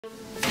The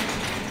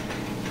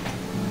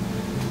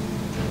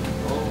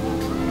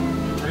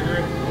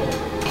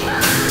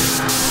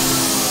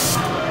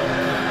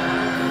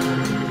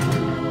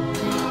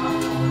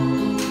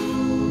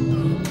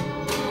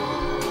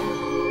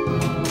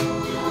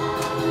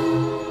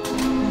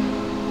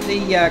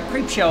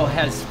creep show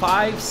has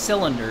 5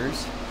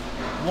 cylinders.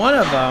 One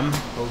of them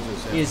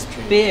is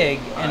big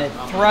and it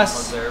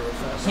thrusts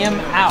him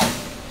out.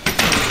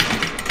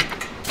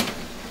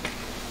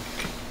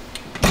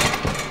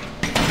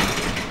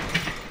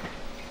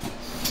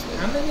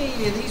 How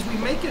many of these we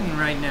making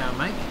right now,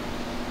 Mike?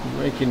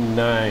 We're making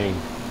 9.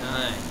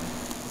 9.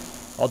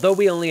 Although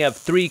we only have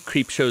 3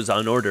 creep shows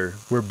on order,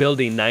 we're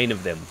building 9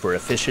 of them for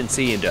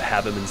efficiency and to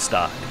have them in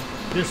stock.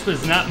 This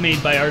was not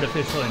made by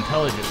artificial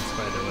intelligence,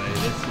 by the way.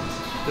 This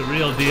is the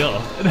real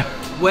deal.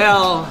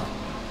 Well,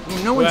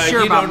 no one's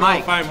sure about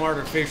Mike. You don't know if I'm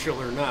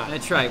artificial or not.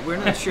 That's right. We're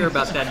not sure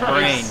about that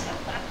brain.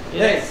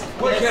 Yes.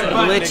 What kind of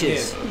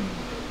glitches?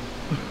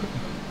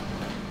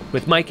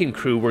 With Mike and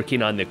crew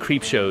working on the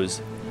creep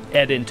shows,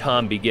 Ed and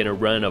Tom begin a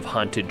run of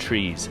haunted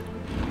trees.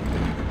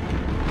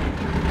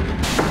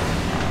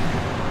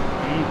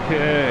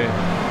 Okay.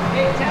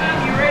 Hey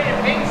Tom, you ready to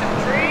paint some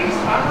trees?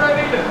 I'm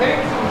ready to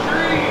paint some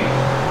trees.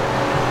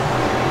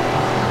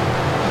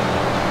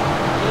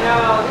 You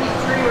know, these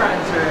tree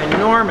runs are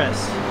enormous.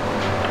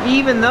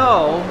 Even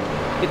though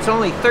it's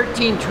only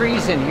 13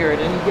 trees in here at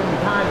any given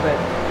time, but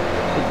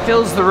it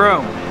fills the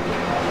room.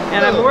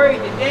 And I'm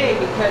worried today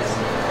because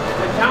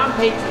when Tom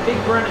paints a big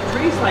run of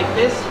trees like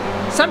this,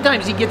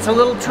 sometimes he gets a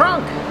little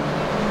trunk.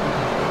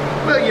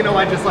 Well, you know,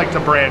 I just like to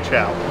branch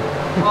out.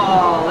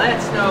 Oh,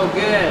 that's no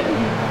good.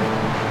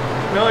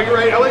 No, you're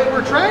right.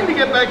 We're trying to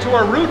get back to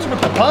our roots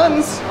with the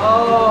puns.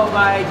 Oh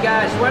my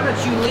gosh, why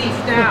don't you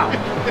leave now?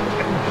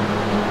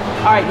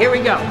 All right, here we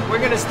go.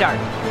 We're gonna start.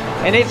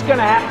 And it's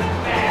gonna happen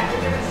fast.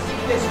 We're gonna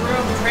see this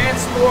room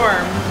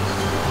transform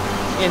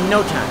in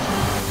no time.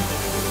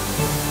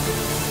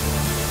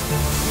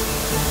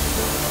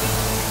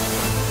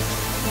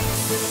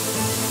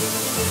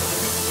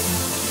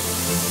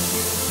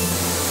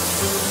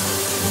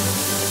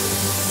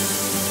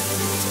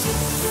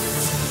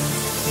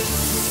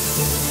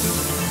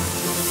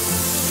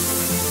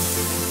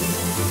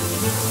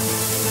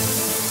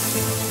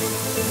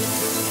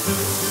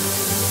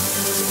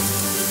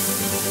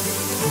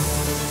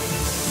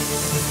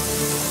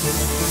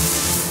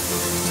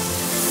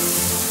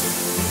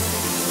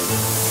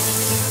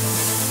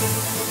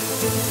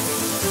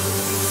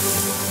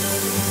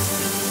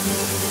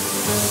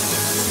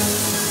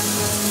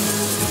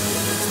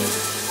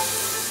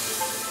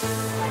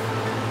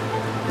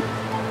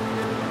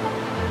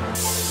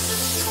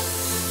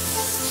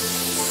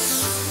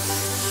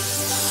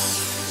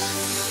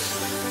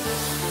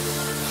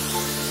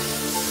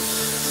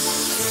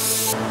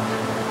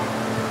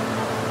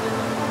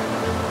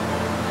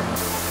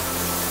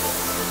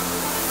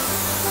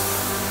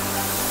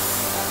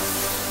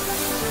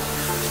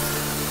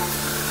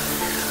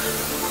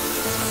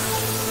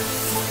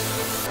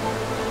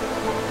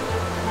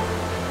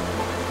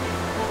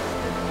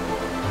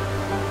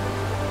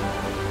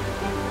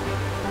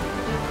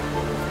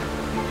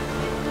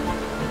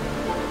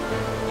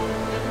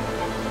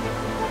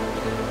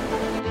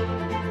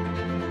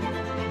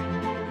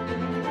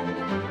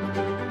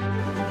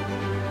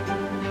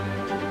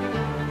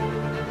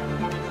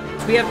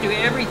 We have to do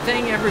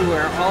everything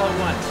everywhere all at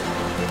once.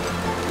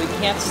 We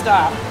can't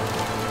stop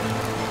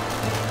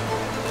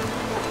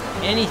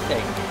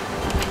anything.